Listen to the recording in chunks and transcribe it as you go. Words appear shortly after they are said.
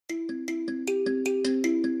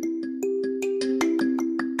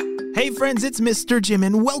Hey friends, it's Mr. Jim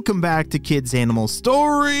and welcome back to Kids Animal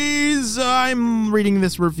Stories. I'm reading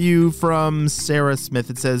this review from Sarah Smith.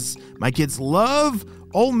 It says, my kids love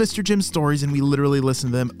all Mr. Jim stories and we literally listen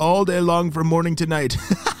to them all day long from morning to night.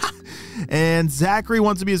 And Zachary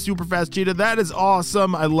wants to be a super fast cheetah. That is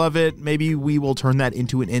awesome. I love it. Maybe we will turn that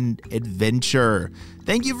into an adventure.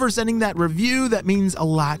 Thank you for sending that review. That means a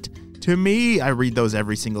lot to me. I read those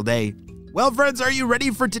every single day. Well, friends, are you ready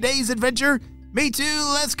for today's adventure? Me too,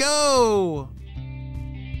 let's go!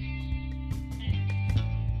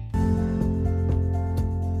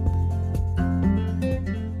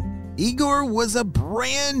 Igor was a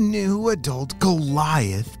brand new adult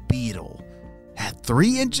Goliath beetle. At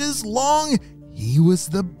 3 inches long, he was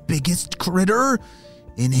the biggest critter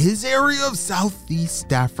in his area of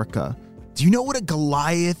Southeast Africa. Do you know what a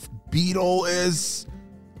Goliath beetle is?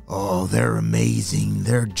 Oh, they're amazing.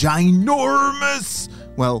 They're ginormous.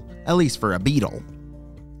 Well, at least for a beetle.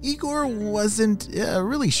 Igor wasn't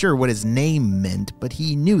really sure what his name meant, but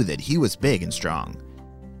he knew that he was big and strong.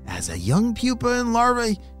 As a young pupa and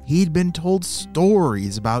larva, he'd been told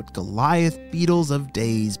stories about Goliath beetles of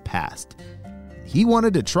days past. He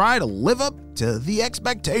wanted to try to live up to the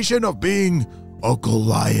expectation of being a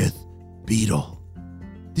Goliath beetle.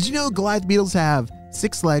 Did you know Goliath beetles have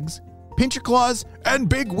 6 legs, pincher claws, and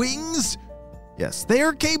big wings? Yes, they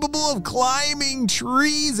are capable of climbing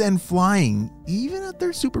trees and flying, even at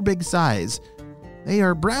their super big size. They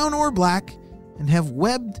are brown or black and have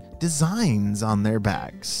webbed designs on their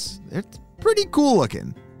backs. It's pretty cool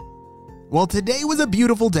looking. Well, today was a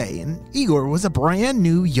beautiful day, and Igor was a brand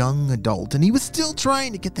new young adult, and he was still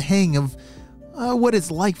trying to get the hang of what his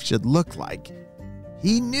life should look like.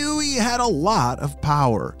 He knew he had a lot of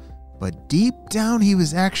power, but deep down he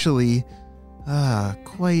was actually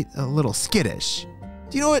quite a little skittish.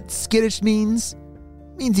 Do you know what skittish means?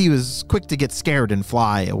 It means he was quick to get scared and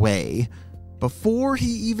fly away. Before he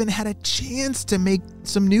even had a chance to make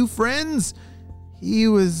some new friends, he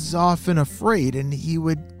was often afraid and he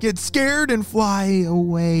would get scared and fly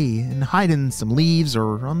away and hide in some leaves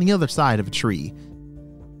or on the other side of a tree.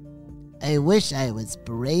 I wish I was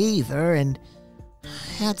braver and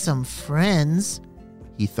had some friends,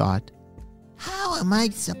 he thought. How am I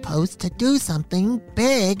supposed to do something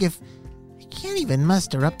big if I can't even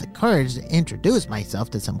muster up the courage to introduce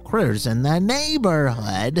myself to some critters in the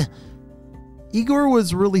neighborhood? Igor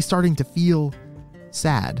was really starting to feel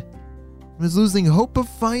sad. He was losing hope of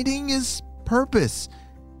finding his purpose.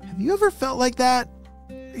 Have you ever felt like that?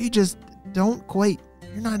 You just you're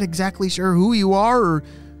not exactly sure who you are or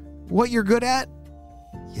what you're good at?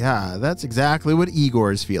 Yeah, that's exactly what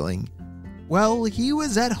Igor is feeling. Well, he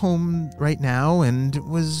was at home right now and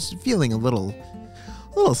was feeling a little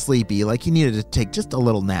sleepy, like he needed to take just a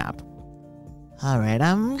little nap. All right,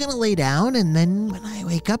 I'm gonna lay down, and then when I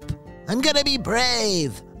wake up, I'm gonna be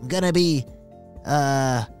brave. I'm gonna be,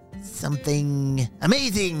 something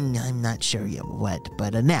amazing. I'm not sure yet what,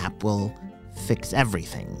 but a nap will fix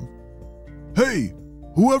everything. Hey,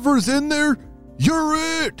 whoever's in there, you're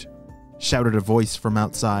it! Shouted a voice from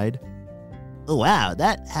outside. Oh, wow,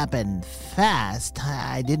 that happened fast.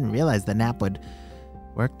 I didn't realize the nap would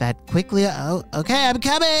work that quickly. Oh, okay, I'm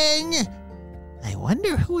coming! I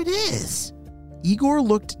wonder who it is. Igor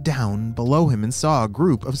looked down below him and saw a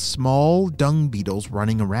group of small dung beetles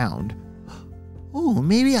running around. Oh,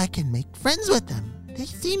 maybe I can make friends with them. They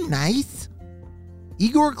seem nice.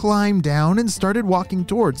 Igor climbed down and started walking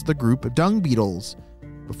towards the group of dung beetles.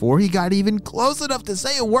 Before he got even close enough to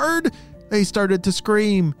say a word, they started to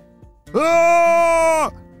scream.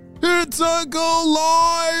 Ah! It's a Goliath!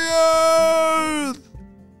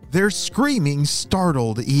 Their screaming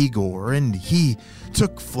startled Igor, and he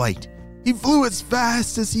took flight. He flew as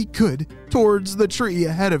fast as he could towards the tree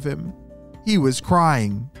ahead of him. He was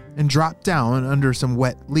crying and dropped down under some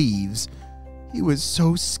wet leaves. He was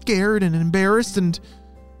so scared and embarrassed and,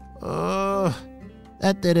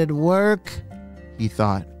 that didn't work, he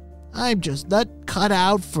thought. I'm just not cut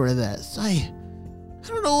out for this. I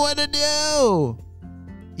don't know what to do.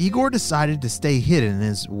 Igor decided to stay hidden in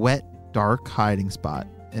his wet, dark hiding spot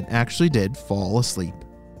and actually did fall asleep.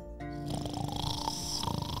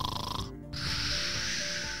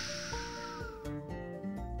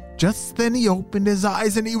 Just then he opened his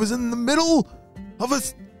eyes and he was in the middle of a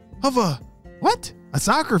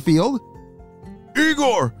soccer field.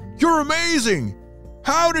 Igor, you're amazing.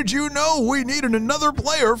 How did you know we needed another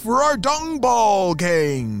player for our dung ball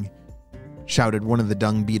gang? Shouted one of the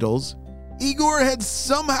dung beetles. Igor had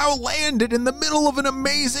somehow landed in the middle of an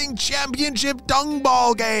amazing championship dung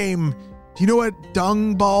ball game. Do you know what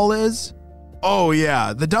dung ball is? Oh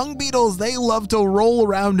yeah, the dung beetles, they love to roll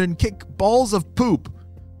around and kick balls of poop.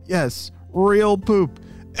 Yes, real poop.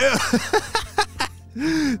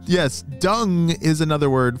 Yes, dung is another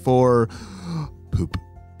word for poop.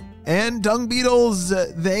 And dung beetles,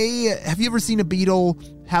 have you ever seen a beetle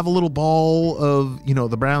have a little ball of,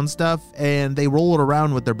 the brown stuff, and they roll it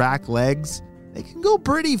around with their back legs? They can go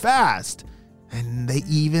pretty fast, and they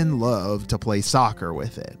even love to play soccer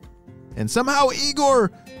with it. And somehow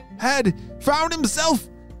Igor had found himself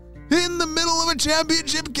in the middle of a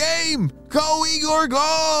championship game. Go, Igor,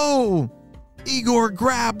 go! Igor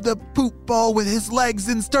grabbed the poop ball with his legs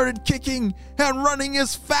and started kicking and running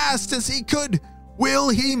as fast as he could. Will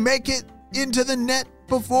he make it into the net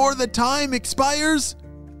before the time expires?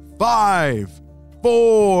 5,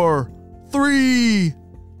 4, 3.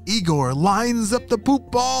 Igor lines up the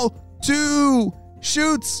poop ball, 2,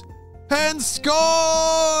 shoots, and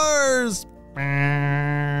scores!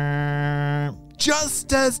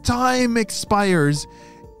 Just as time expires,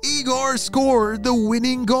 Igor scored the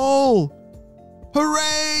winning goal.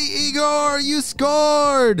 Hooray, Igor, you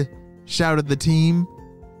scored! Shouted the team.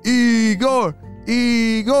 Igor!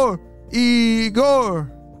 Igor!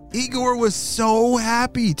 Igor! Igor was so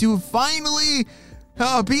happy to finally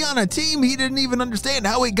be on a team he didn't even understand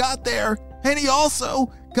how he got there. And he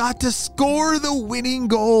also got to score the winning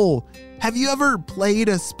goal. Have you ever played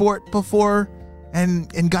a sport before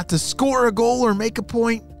and got to score a goal or make a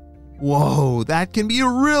point? Whoa, that can be a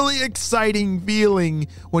really exciting feeling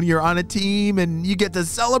when you're on a team and you get to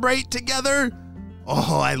celebrate together.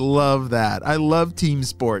 Oh, I love that. I love team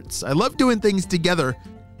sports. I love doing things together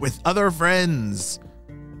with other friends.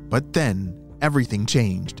 But then everything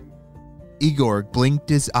changed. Igor blinked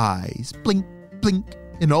his eyes, blink, blink,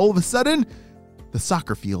 and all of a sudden, the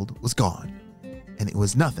soccer field was gone. And it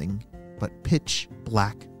was nothing but pitch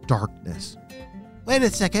black darkness. Wait a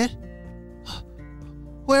second.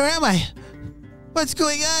 Where am I? What's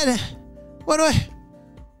going on? What do I...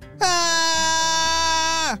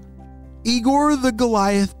 Ah! Igor the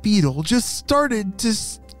Goliath beetle just started to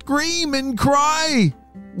scream and cry.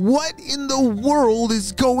 What in the world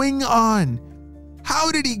is going on?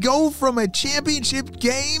 How did he go from a championship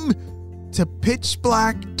game to pitch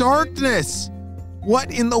black darkness?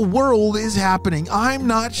 What in the world is happening? I'm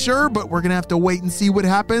not sure, but we're going to have to wait and see what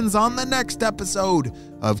happens on the next episode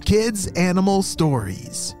of Kids Animal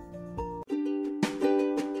Stories.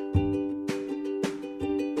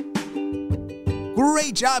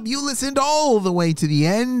 Great job. You listened all the way to the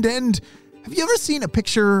end. And have you ever seen a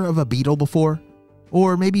picture of a beetle before?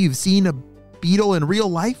 Or maybe you've seen a beetle in real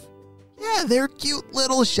life? Yeah, they're cute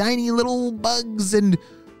little shiny little bugs.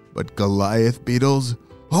 But Goliath beetles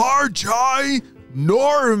are ginormous.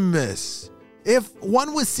 If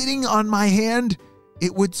one was sitting on my hand,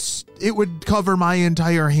 it would cover my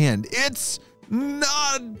entire hand. It's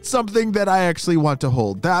not something that I actually want to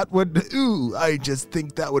hold. That would, I just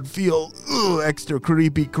think that would feel, extra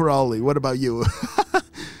creepy crawly. What about you?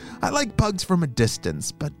 I like bugs from a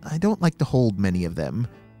distance, but I don't like to hold many of them.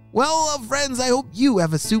 Well, friends, I hope you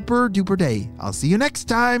have a super duper day. I'll see you next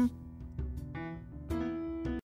time.